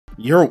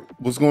Yo,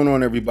 what's going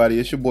on, everybody?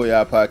 It's your boy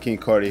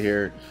iPodKingCarter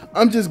here.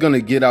 I'm just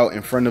gonna get out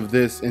in front of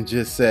this and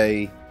just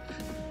say,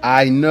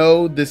 I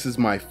know this is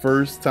my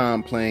first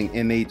time playing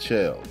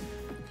NHL.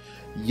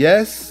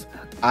 Yes,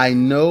 I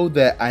know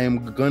that I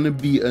am gonna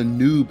be a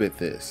noob at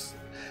this.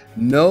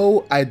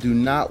 No, I do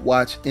not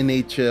watch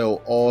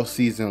NHL all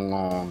season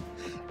long.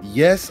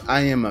 Yes,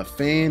 I am a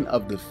fan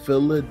of the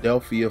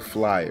Philadelphia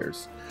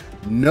Flyers.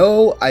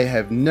 No, I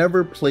have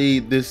never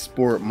played this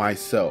sport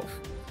myself.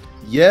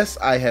 Yes,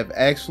 I have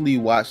actually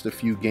watched a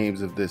few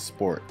games of this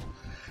sport.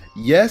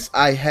 Yes,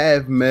 I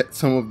have met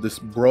some of the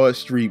Broad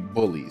Street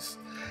bullies.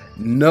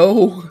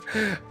 No,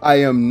 I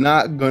am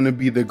not going to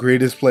be the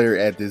greatest player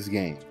at this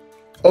game.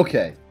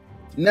 Okay,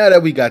 now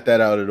that we got that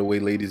out of the way,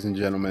 ladies and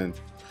gentlemen,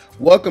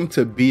 welcome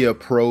to Be a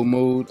Pro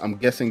mode. I'm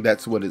guessing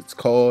that's what it's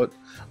called.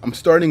 I'm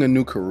starting a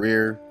new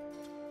career.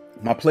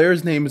 My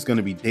player's name is going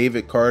to be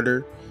David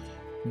Carter.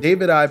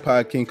 David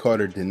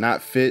iPodKingCarter did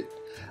not fit.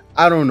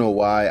 I don't know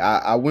why.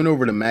 I went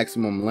over the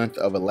maximum length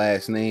of a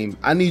last name.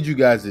 I need you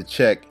guys to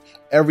check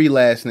every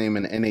last name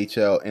in the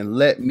NHL and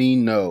let me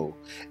know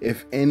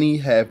if any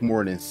have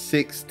more than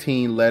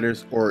 16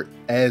 letters or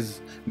as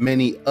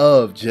many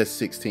of just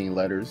 16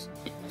 letters.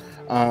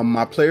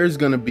 My player is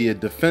going to be a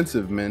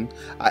defenseman.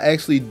 I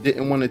actually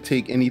didn't want to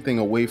take anything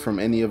away from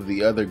any of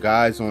the other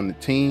guys on the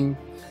team.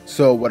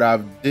 So what I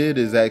did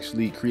is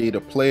actually create a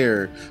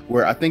player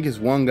where I think it's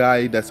one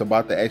guy that's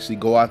about to actually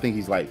go. I think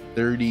he's like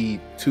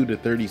 32 to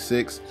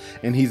 36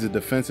 and he's a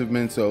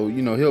defenseman. So,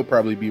 you know, he'll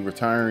probably be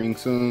retiring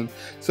soon.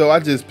 So I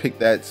just picked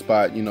that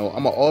spot. You know,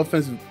 I'm an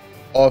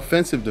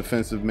offensive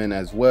defenseman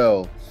as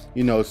well.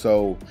 You know,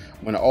 so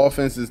when the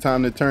offense is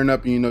time to turn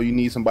up, you know, you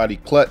need somebody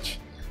clutch.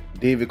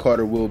 David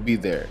Carter will be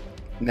there.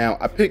 Now,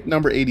 I picked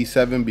number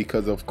 87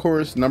 because, of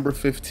course, number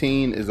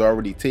 15 is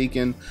already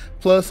taken.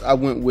 Plus, I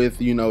went with,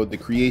 you know, the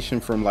creation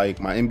from like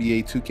my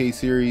NBA 2K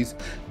series.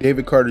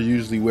 David Carter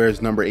usually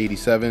wears number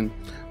 87.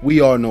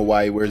 We all know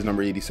why he wears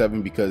number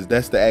 87 because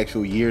that's the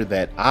actual year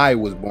that I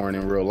was born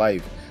in real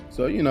life.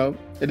 So, you know,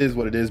 it is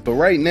what it is. But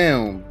right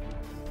now,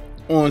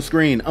 on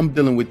screen, I'm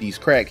dealing with these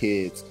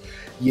crackheads.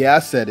 Yeah, I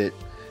said it.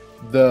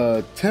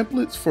 The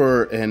templates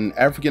for an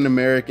African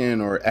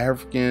American or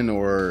African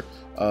or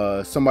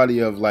somebody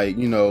of like,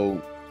 you know,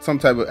 some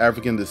type of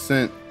African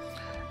descent,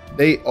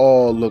 they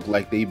all look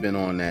like they've been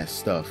on that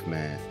stuff,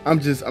 man. I'm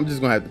just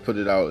gonna have to put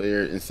it out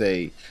there and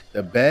say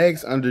the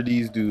bags under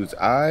these dudes'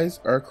 eyes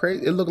are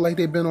crazy. It looked like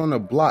they've been on a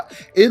block.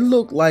 It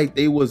looked like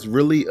they was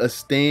really a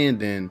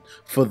stand-in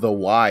for The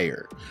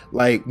Wire.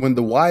 Like when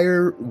The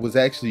Wire was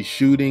actually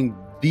shooting,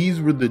 these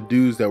were the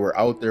dudes that were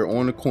out there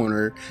on the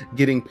corner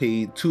getting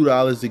paid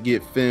 $2 to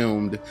get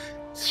filmed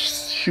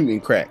shooting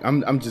crack.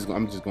 I'm just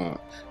going,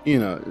 you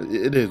know,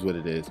 it is what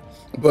it is.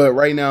 But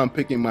right now I'm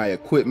picking my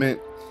equipment.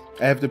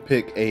 I have to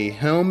pick a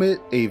helmet,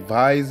 a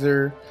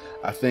visor,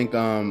 I think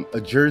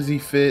a jersey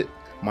fit,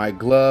 my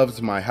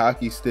gloves, my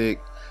hockey stick,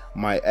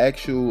 my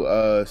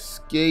actual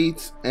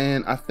skates,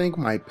 and I think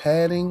my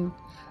padding,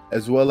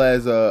 as well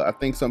as I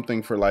think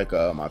something for like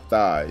my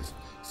thighs.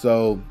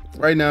 So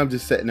right now I'm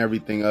just setting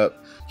everything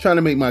up, trying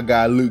to make my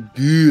guy look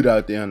good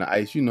out there on the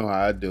ice. You know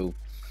how I do.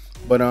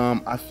 But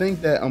I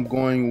think that I'm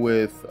going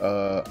with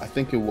I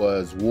think it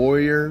was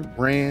Warrior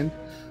brand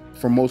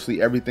for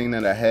mostly everything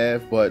that I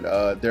have.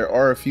 But there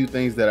are a few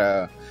things that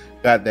I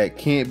got that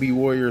can't be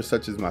Warrior,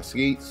 such as my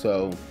skates.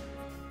 So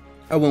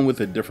I went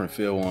with a different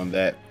feel on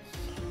that.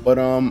 But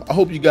I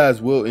hope you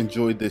guys will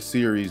enjoy this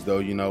series, though.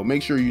 You know,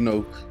 make sure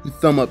you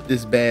thumb up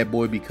this bad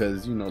boy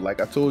because, you know,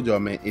 like I told y'all,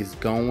 man, it's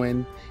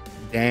going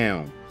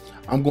down.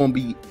 I'm gonna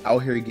be out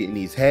here getting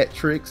these hat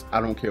tricks.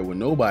 I don't care what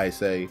nobody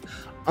say.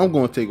 I'm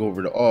gonna take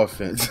over the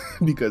offense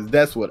because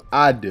that's what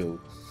I do.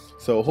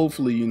 So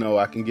hopefully, you know,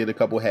 I can get a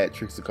couple hat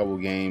tricks, a couple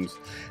games.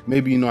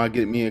 Maybe, you know, I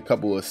get me a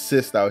couple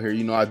assists out here.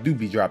 You know, I do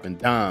be dropping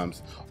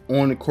dimes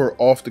on the court,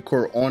 off the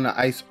court, on the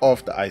ice,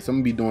 off the ice. I'm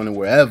gonna be doing it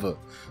wherever.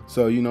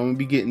 So, you know, I'm gonna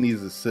be getting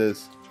these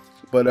assists.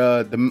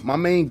 But my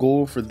main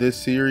goal for this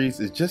series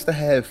is just to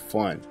have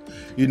fun.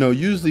 You know,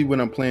 usually when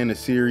I'm playing a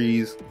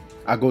series,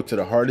 I go to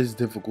the hardest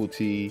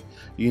difficulty.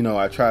 You know,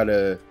 I try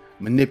to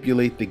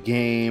manipulate the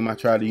game. I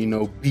try to, you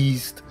know,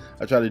 beast.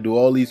 I try to do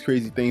all these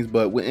crazy things.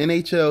 But with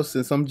NHL,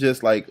 since I'm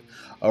just like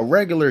a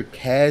regular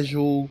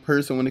casual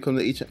person when it comes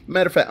to NHL,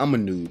 matter of fact, I'm a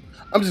noob.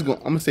 I'm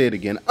gonna say it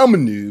again. I'm a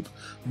noob.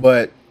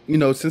 But, you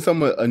know, since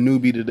I'm a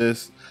newbie to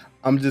this,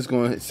 I'm just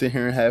gonna sit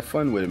here and have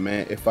fun with it,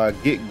 man. If I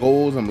get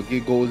goals, I'm gonna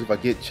get goals. If I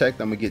get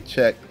checked, I'm gonna get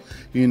checked.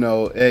 You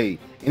know, hey,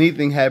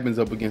 anything happens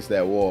up against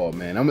that wall,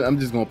 man. I'm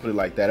just gonna put it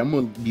like that. I'm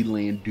gonna be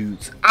laying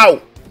dudes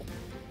out.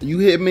 You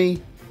hit me?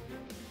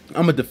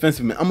 I'm a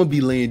defenseman. I'm gonna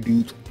be laying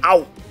dudes out.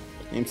 You know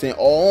what I'm saying?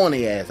 All on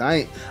the ass.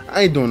 I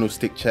ain't doing no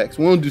stick checks.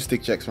 We don't do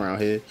stick checks around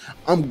here.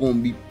 I'm gonna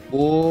be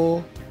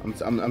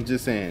I'm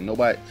just saying,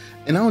 nobody,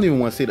 and I don't even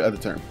want to say the other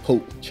term,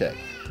 poke check.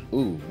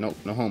 Ooh, no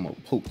homo.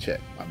 Poke check.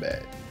 My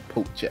bad.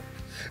 Poke check.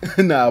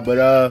 Nah, but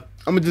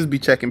I'm gonna just be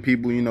checking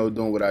people, you know,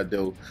 doing what I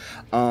do.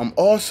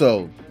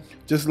 Also,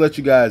 just to let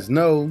you guys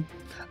know,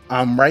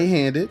 I'm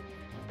right-handed.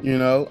 You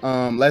know,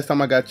 last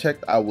time I got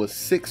checked, I was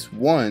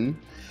 6'1",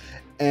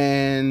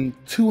 and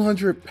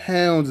 200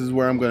 pounds is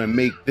where I'm gonna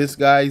make this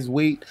guy's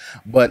weight,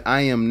 but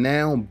I am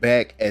now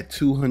back at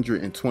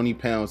 220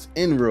 pounds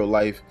in real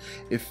life.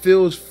 It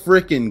feels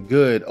freaking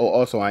good. Oh,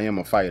 also I am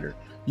a fighter,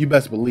 you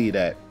best believe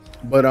that.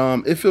 But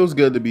it feels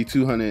good to be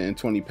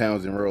 220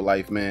 pounds in real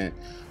life, man.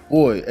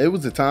 Boy, it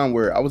was a time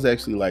where I was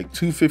actually like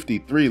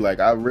 253. Like,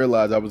 I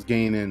realized I was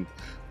gaining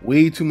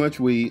way too much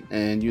weight,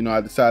 and you know, I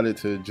decided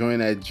to join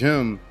that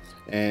gym,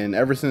 and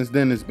ever since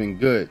then it's been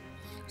good.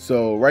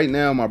 So right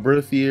now my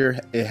birth year,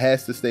 it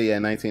has to stay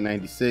at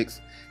 1996.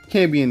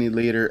 Can't be any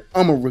later.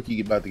 I'm a rookie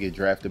about to get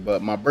drafted,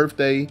 but my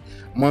birthday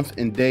month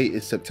and day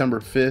is September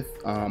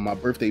 5th. My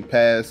birthday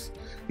passed,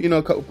 you know,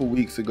 a couple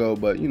weeks ago,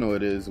 but you know,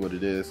 it is what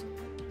it is.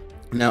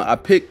 Now, I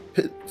picked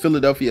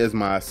Philadelphia as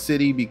my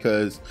city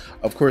because,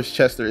 of course,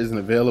 Chester isn't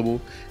available.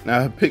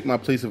 Now, I picked my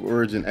place of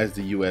origin as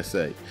the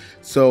USA.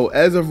 So,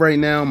 as of right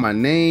now, my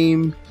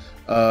name,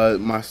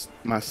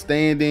 my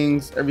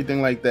standings,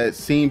 everything like that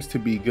seems to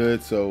be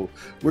good. So,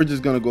 we're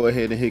just going to go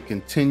ahead and hit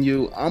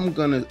continue. I'm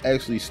going to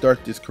actually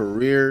start this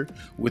career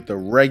with the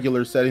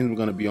regular settings. I'm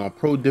going to be on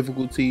pro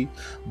difficulty,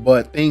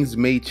 but things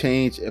may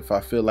change if I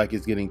feel like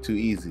it's getting too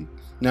easy.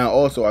 Now,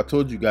 also, I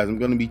told you guys I'm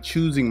going to be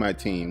choosing my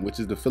team, which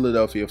is the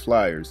Philadelphia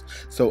Flyers.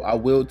 So I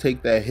will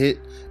take that hit,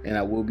 and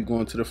I will be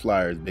going to the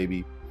Flyers,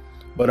 baby.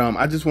 But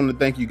I just want to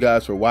thank you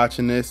guys for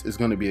watching this. It's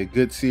going to be a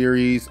good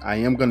series. I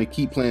am going to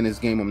keep playing this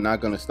game. I'm not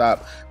going to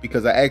stop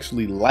because I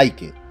actually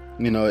like it.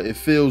 You know, it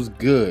feels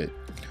good.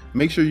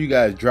 Make sure you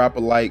guys drop a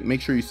like.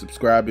 Make sure you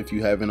subscribe if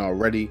you haven't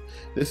already.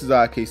 This is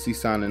IKC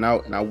signing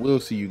out, and I will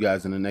see you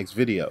guys in the next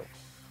video.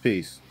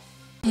 Peace.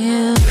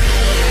 Yeah.